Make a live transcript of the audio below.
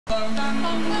I'm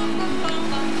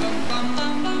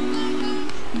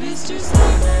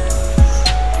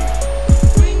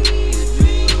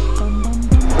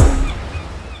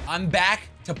back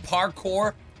to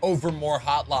parkour over more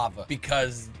hot lava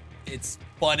because it's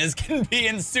fun as can be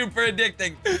and super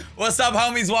addicting. What's up,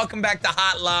 homies? Welcome back to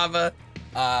Hot Lava,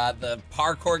 the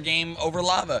parkour game over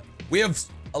lava. We have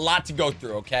a lot to go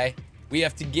through, okay? We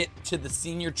have to get to the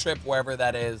senior trip, wherever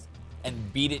that is,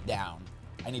 and beat it down.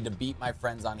 I need to beat my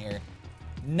friends on here.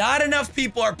 Not enough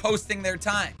people are posting their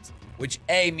times, which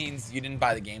A means you didn't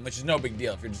buy the game, which is no big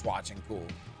deal if you're just watching, cool.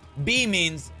 B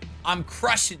means I'm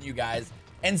crushing you guys,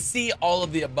 and C, all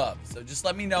of the above. So just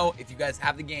let me know if you guys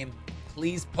have the game.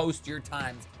 Please post your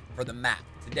times for the map.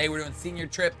 Today we're doing senior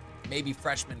trip, maybe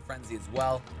freshman frenzy as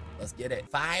well. Let's get it.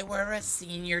 If I were a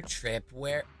senior trip,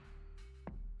 where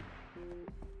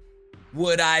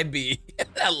would I be?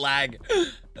 That lag.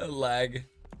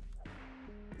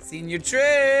 Senior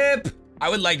trip. I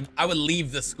would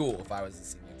leave the school if I was a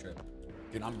senior trip.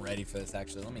 Dude, I'm ready for this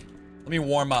actually. Let me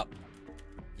warm up.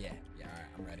 Yeah, all right,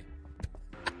 I'm ready.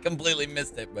 I completely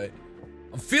missed it, but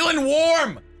I'm feeling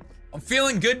warm. I'm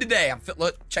feeling good today.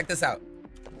 Look, check this out.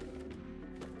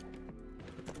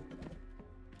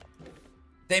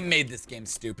 They made this game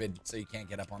stupid, so you can't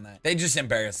get up on that. They just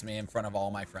embarrassed me in front of all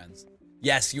my friends.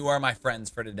 Yes, you are my friends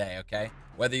for today, okay?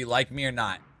 Whether you like me or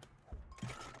not.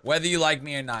 Whether you like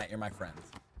me or not, you're my friends.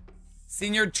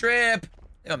 Senior trip.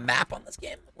 They have a map on this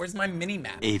game? Where's my mini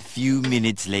map? A few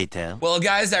minutes later. Well,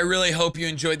 guys, I really hope you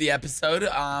enjoyed the episode.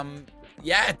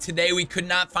 Yeah, today we could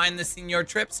not find the senior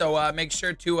trip, so make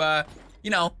sure to,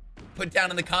 you know, put down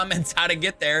in the comments how to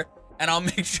get there, and I'll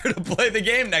make sure to play the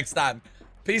game next time.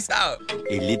 Peace out.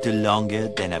 A little longer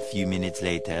than a few minutes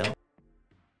later.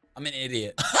 I'm an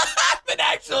idiot. I'm an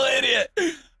actual idiot.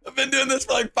 I've been doing this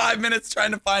for like 5 minutes trying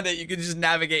to find it. You can just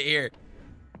navigate here.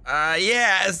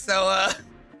 Yeah, so,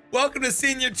 welcome to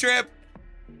senior trip.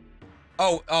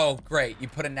 Oh, great. You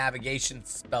put a navigation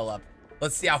spell up.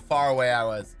 Let's see how far away I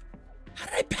was. How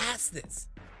did I pass this?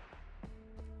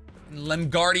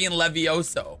 Lemgardian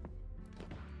Levioso.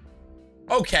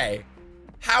 Okay.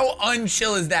 How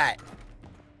unchill is that?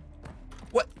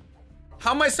 What?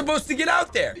 How am I supposed to get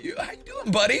out there? How you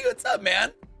doing, buddy? What's up,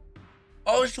 man?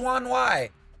 Oh, Juan Y.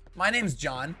 My name's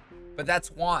John, but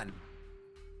that's Juan.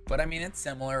 But I mean, it's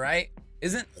similar, right?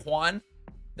 Isn't Juan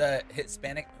the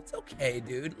Hispanic? It's okay,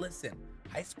 dude. Listen,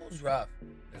 high school's rough.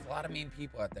 There's a lot of mean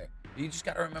people out there. You just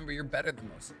gotta remember you're better than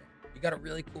most of them. You got a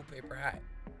really cool paper hat,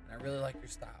 and I really like your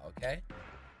style, okay?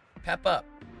 Pep up.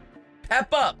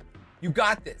 Pep up. You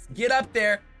got this. Get up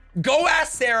there. Go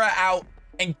ask Sarah out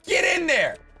and get in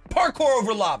there. Parkour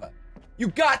over lava. You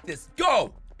got this.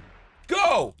 Go.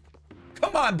 Go.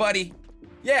 Come on, buddy.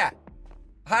 Yeah.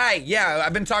 Hi. Yeah,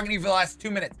 I've been talking to you for the last 2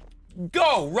 minutes.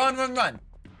 Go. Run.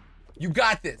 You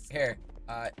got this. Here.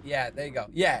 Yeah, there you go.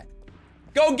 Yeah.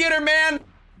 Go get her, man.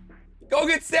 Go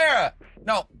get Sarah.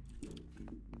 No.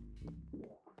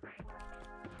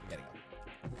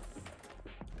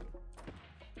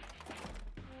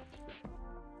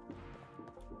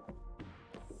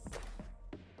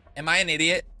 Am I an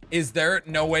idiot? Is there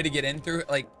no way to get in through?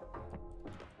 Like,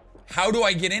 how do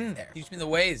I get in there? Teach me the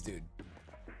ways, dude.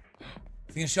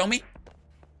 Is he gonna show me?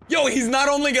 Yo, he's not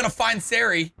only gonna find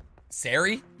Sari.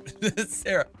 Sari?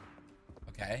 Sarah.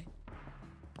 Okay.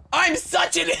 I'm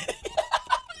such an idiot.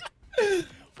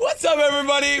 What's up,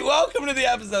 everybody? Welcome to the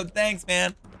episode. Thanks,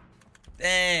 man.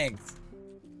 Thanks.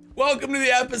 Welcome to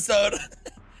the episode.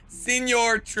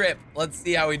 Senior trip. Let's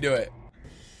see how we do it.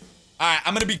 All right,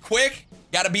 I'm gonna be quick.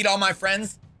 Gotta beat all my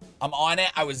friends. I'm on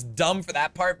it. I was dumb for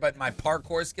that part, but my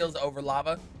parkour skills over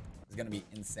lava is gonna be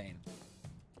insane.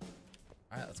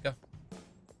 All right, let's go.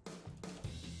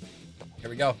 Here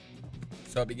we go.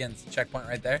 So it begins. Checkpoint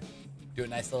right there. Do a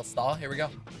nice little stall. Here we go.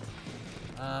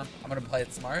 I'm gonna play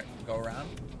it smart. Go around.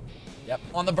 Yep.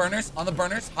 On the burners. On the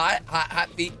burners. Hot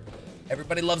feet.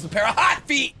 Everybody loves a pair of hot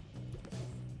feet.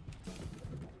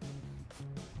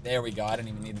 There we go. I didn't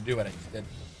even need to do it. I just did.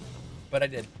 But I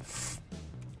did.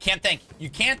 Can't think. You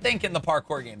can't think in the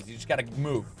parkour games. You just gotta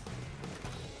move.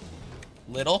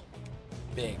 Little.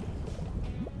 Big.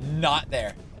 Not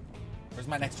there. Where's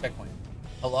my next checkpoint?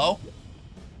 Hello?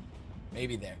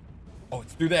 Maybe there. Oh,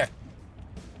 it's through there.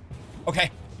 Okay.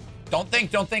 Don't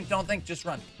think. Just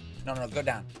run. No, go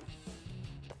down.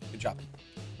 Good job.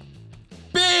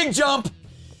 Big jump!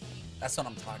 That's what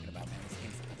I'm talking about, man. This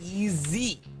game's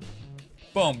easy.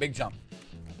 Boom, big jump.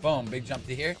 Boom, big jump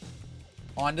to here.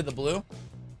 Onto the blue.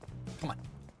 Come on.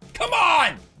 Come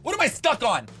on! What am I stuck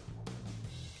on?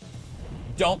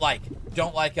 Don't like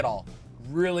at all.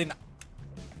 Really not.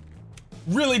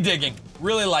 Really digging.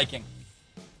 Really liking.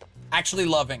 Actually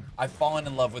loving. I've fallen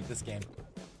in love with this game.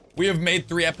 We have made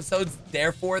 3 episodes.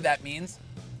 Therefore, that means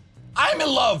I'm in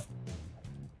love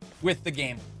with the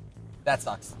game. That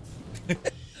sucks. You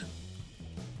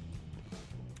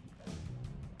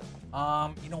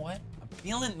know what? I'm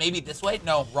feeling maybe this way.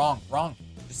 No, wrong.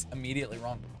 Just immediately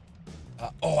wrong.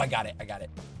 Oh, I got it.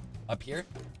 Up here.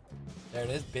 There it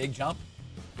is. Big jump.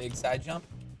 Big side jump.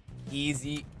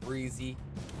 Easy breezy.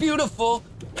 Beautiful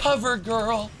cover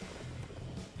girl.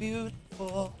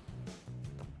 Beautiful.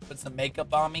 Put some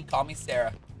makeup on me. Call me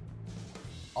Sarah.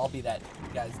 I'll be that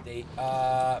guy's date.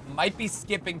 Might be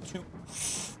skipping too.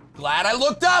 Glad I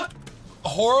looked up.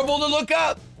 Horrible to look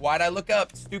up. Why'd I look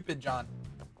up? Stupid, John.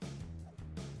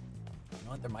 You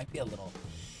know what? There might be a little.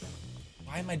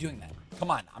 Why am I doing that?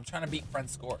 Come on. I'm trying to beat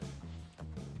friend's score.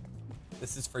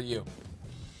 This is for you.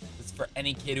 This is for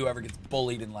any kid who ever gets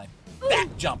bullied in life. That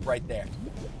jump right there.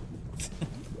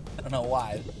 I don't know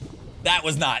why. That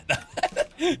was not.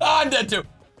 Oh, I'm dead too.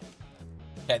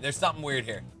 Okay, there's something weird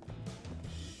here.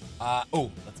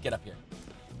 Oh, let's get up here.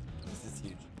 This is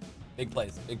huge. Big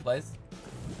plays, big plays.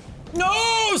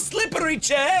 No, slippery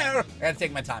chair. I gotta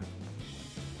take my time.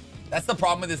 That's the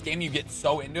problem with this game. You get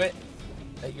so into it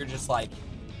that you're just like,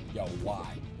 yo,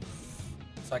 why?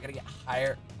 So I gotta get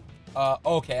higher.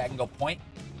 Okay, I can go point.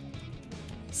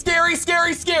 Scary,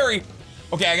 scary, scary.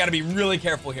 Okay, I gotta be really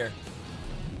careful here.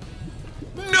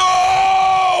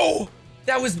 No!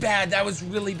 That was bad. That was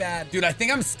really bad. Dude, I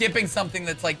think I'm skipping something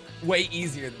that's like way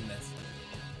easier than this.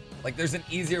 Like there's an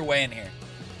easier way in here.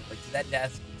 Like to that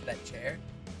desk, to that chair.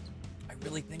 I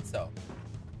really think so.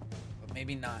 But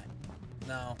maybe not.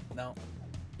 No.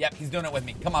 Yep, he's doing it with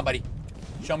me. Come on, buddy.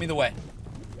 Show me the way.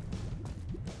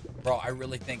 Bro, I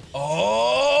really think.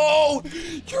 Oh!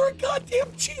 You're a goddamn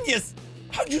genius.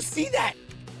 How'd you see that?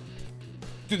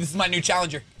 Dude, this is my new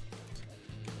challenger.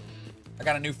 I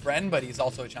got a new friend, but he's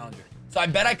also a challenger. So I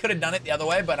bet I could have done it the other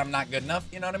way, but I'm not good enough.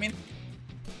 You know what I mean?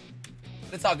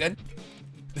 But it's all good.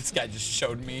 This guy just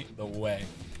showed me the way.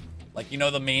 Like, you know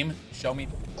the meme? Show me.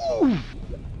 Ooh.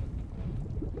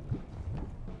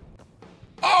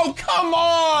 Oh, come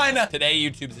on! Today,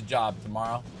 YouTube's a job.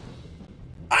 Tomorrow,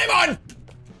 I'm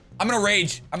gonna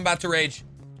rage. I'm about to rage.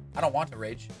 I don't want to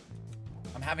rage.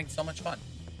 I'm having so much fun.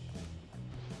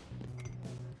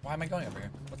 Why am I going over here?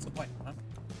 What's the point, huh?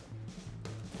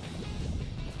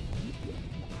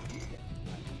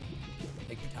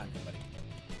 Take your time, buddy.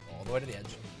 Go all the way to the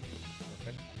edge.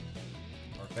 Perfect.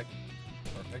 Perfect.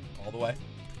 Perfect. All the way.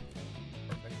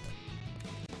 Perfect.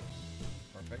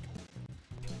 Perfect.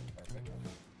 Perfect.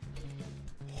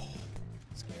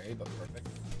 Scary, but perfect.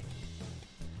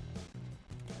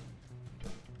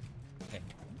 Okay.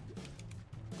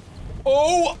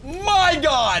 Oh my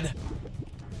God!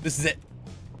 This is it.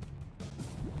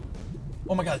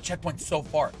 Oh my God, the checkpoint's so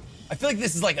far. I feel like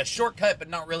this is like a shortcut, but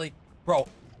not really. Bro.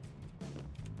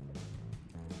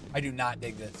 I do not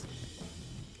dig this.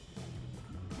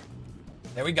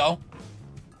 There we go.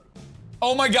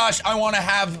 Oh my gosh, I want to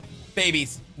have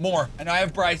babies. More. I know I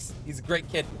have Bryce. He's a great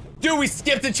kid. Dude, we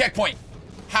skipped the checkpoint.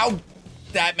 How?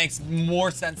 That makes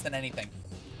more sense than anything.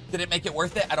 Did it make it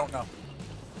worth it? I don't know.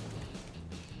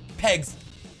 Pegs.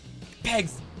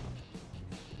 Pegs.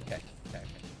 Okay.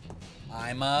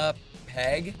 I'm a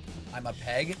peg. I'm a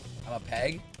peg. I'm a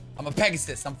peg. I'm a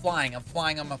Pegasus. I'm flying. I'm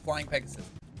a flying Pegasus.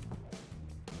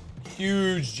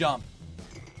 Huge jump.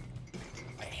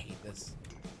 I hate this.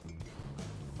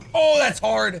 Oh, that's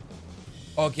hard.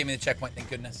 Oh, it gave me the checkpoint. Thank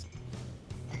goodness.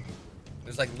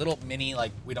 There's like little mini,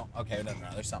 like, we don't. Okay, no.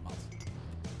 There's something else.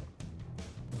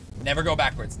 Never go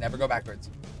backwards. Never go backwards.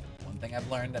 One thing I've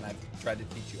learned and I've tried to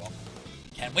teach you all.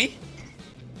 Can we?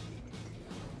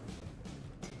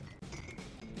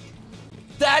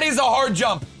 That is a hard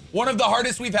jump. One of the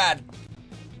hardest we've had.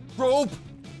 Rope.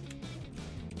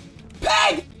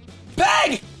 Peg!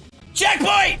 Peg!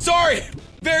 Checkpoint! Sorry.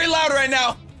 Very loud right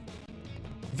now.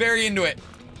 Very into it.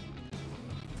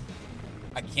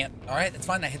 I can't. All right, that's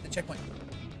fine. I hit the checkpoint.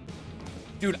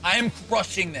 Dude, I am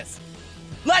crushing this.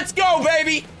 Let's go,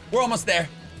 baby. We're almost there.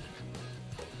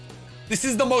 This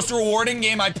is the most rewarding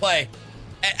game I play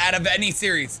out of any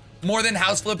series. More than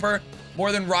House Flipper,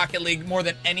 more than Rocket League, more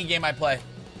than any game I play.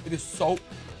 It is so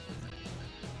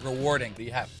rewarding. What do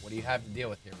you have? What do you have to deal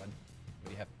with here, bud? What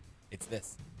do you have? It's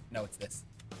this. No, it's this.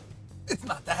 It's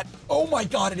not that. Oh my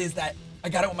God, it is that. I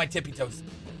got it with my tippy toes.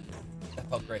 That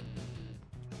felt great.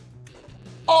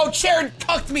 Oh, chair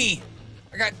cucked me.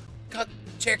 I got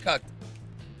chair cucked.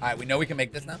 All right, we know we can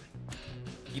make this now.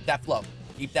 Keep that flow.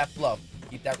 Keep that flow.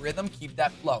 Keep that rhythm. Keep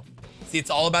that flow. See, it's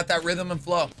all about that rhythm and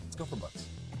flow. Let's go for books.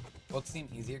 Books seem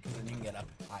easier because then you can get up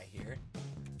high here.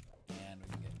 And we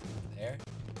can get there.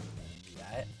 And do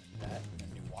that. And do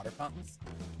water fountains.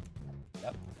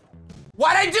 Yep.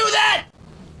 Why'd I do that?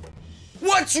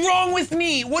 What's wrong with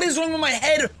me? What is wrong with my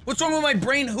head? What's wrong with my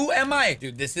brain? Who am I?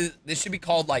 Dude, this should be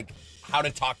called like how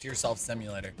to talk to yourself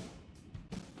simulator.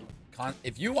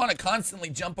 If you want to constantly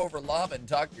jump over lava and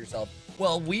talk to yourself,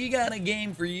 well, we got a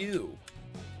game for you.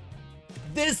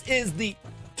 This is the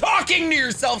talking to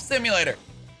yourself simulator,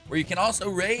 where you can also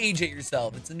rage at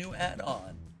yourself. It's a new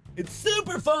add-on. It's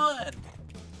super fun. There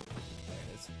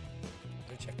it is. Is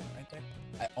there a checkpoint right there?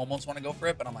 I almost want to go for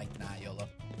it, but I'm like, nah, YOLO.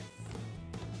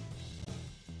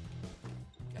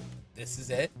 Okay, this is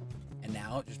it. And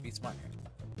now just be smart here.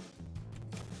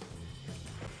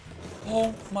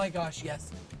 Oh my gosh,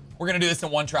 yes. We're gonna do this in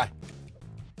one try.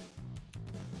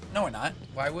 No, we're not.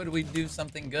 Why would we do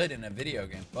something good in a video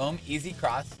game? Boom, easy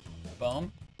cross.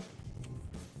 Boom.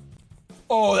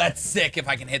 Oh, that's sick if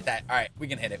I can hit that. All right, we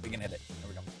can hit it. We can hit it. There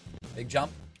we go. Big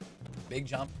jump. Big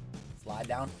jump. Slide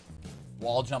down.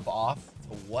 Wall jump off.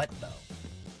 To what, though?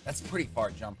 That's a pretty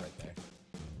far jump right there.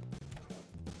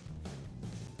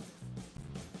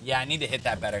 Yeah, I need to hit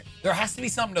that better. There has to be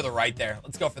something to the right there.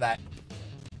 Let's go for that.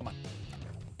 Come on.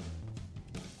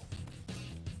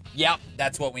 Yep,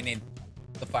 that's what we need.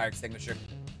 The fire extinguisher.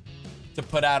 To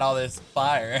put out all this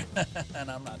fire.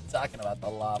 And I'm not talking about the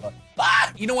lava.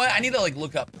 Ah! You know what? I need to like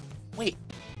look up. Wait.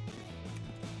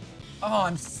 Oh,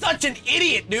 I'm such an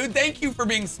idiot, dude. Thank you for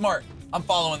being smart. I'm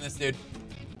following this dude.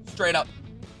 Straight up.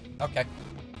 Okay.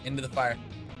 Into the fire.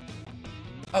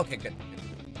 Okay, good.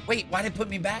 Wait, why did it put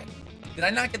me back? Did I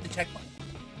not get the checkpoint?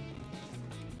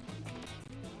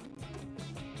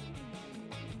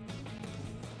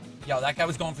 Yo, that guy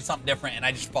was going for something different and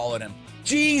I just followed him.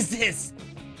 Jesus!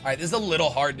 All right, this is a little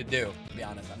hard to do, to be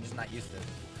honest. I'm just not used to it.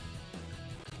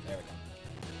 There we go.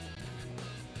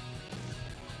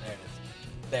 There it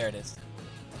is. There it is.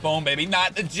 Boom, baby.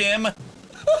 Not the gym.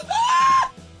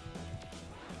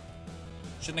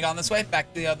 Shouldn't have gone this way.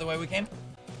 Back the other way we came.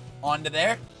 On to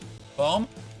there. Boom.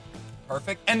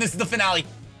 Perfect. And this is the finale.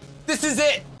 This is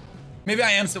it. Maybe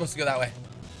I am supposed to go that way.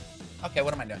 Okay,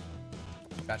 what am I doing?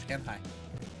 Trash can. Hi.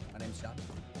 My name's John.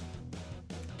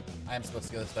 I am supposed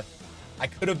to go this way. I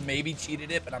could have maybe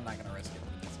cheated it, but I'm not going to risk it.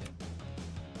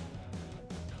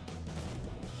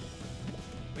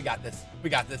 We got this. We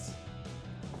got this.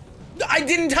 I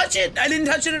didn't touch it. I didn't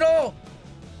touch it at all.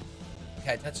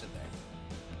 Okay, I touched it there.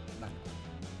 No.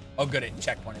 Oh, good. It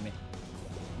checkpointed me.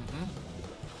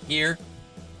 Here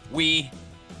we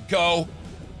go,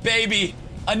 baby.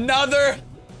 Another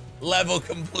level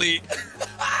complete.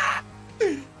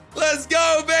 Let's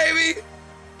go, baby.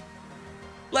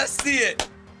 Let's see it.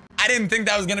 I didn't think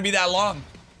that was gonna be that long.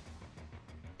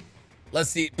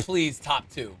 Let's see, please, top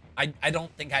 2. I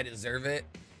don't think I deserve it.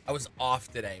 I was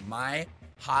off today. My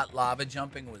hot lava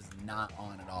jumping was not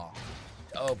on at all.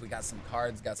 Oh, we got some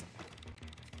cards, got some.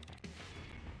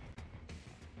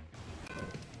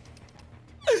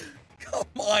 Come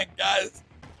on, guys.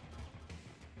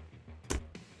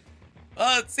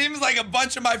 It seems like a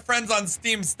bunch of my friends on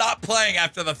Steam stopped playing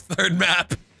after the 3rd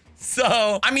map.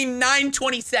 So, I mean,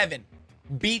 927.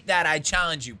 Beat that, I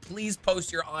challenge you. Please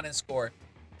post your honest score.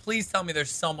 Please tell me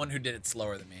there's someone who did it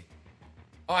slower than me.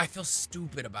 Oh, I feel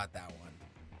stupid about that one.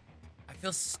 I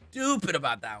feel stupid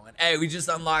about that one. Hey, we just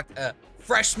unlocked a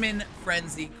Freshman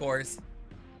Frenzy course.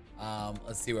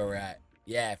 Let's see where we're at.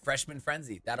 Yeah, Freshman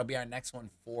Frenzy. That'll be our next one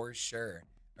for sure.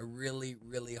 I really,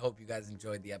 really hope you guys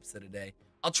enjoyed the episode today.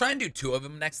 I'll try and do 2 of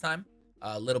them next time.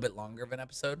 A little bit longer of an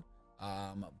episode.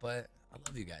 But I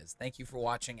love you guys. Thank you for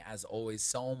watching. As always,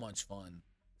 so much fun.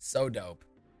 So dope.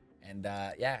 And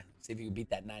yeah, see if you can beat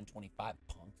that 925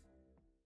 pump.